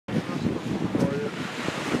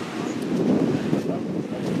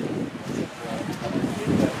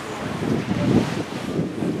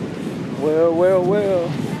Well, well, well.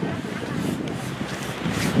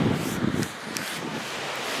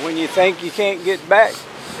 When you think you can't get back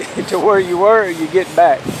to where you were, you get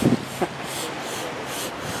back.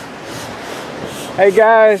 Hey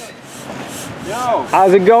guys. Yo.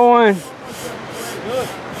 How's it going? Good.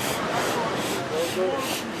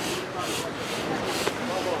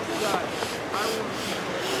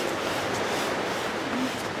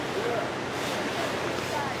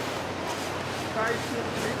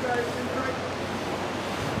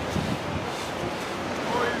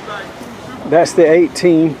 That's the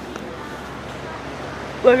 18.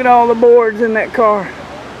 Look at all the boards in that car.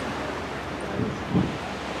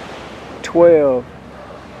 12.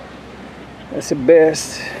 That's the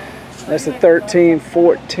best. That's a 13,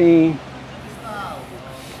 14.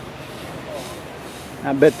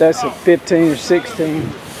 I bet that's a 15 or 16.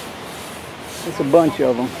 That's a bunch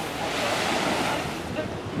of them.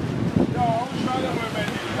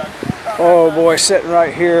 Oh boy, sitting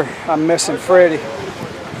right here, I'm missing Freddie.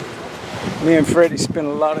 Me and Freddie spent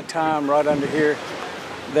a lot of time right under here.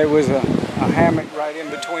 There was a hammock right in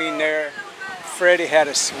between there. Freddie had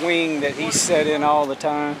a swing that he sat in all the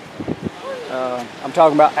time. I'm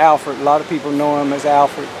talking about Alfred. A lot of people know him as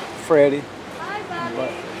Alfred, Freddie. But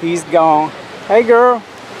he's gone. Hey girl,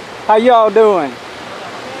 how y'all doing?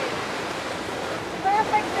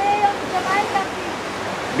 Perfect day on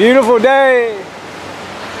Jamaica. Beautiful day.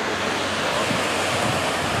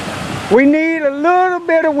 We need a little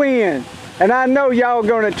bit of wind. And I know y'all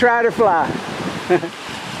gonna try to fly.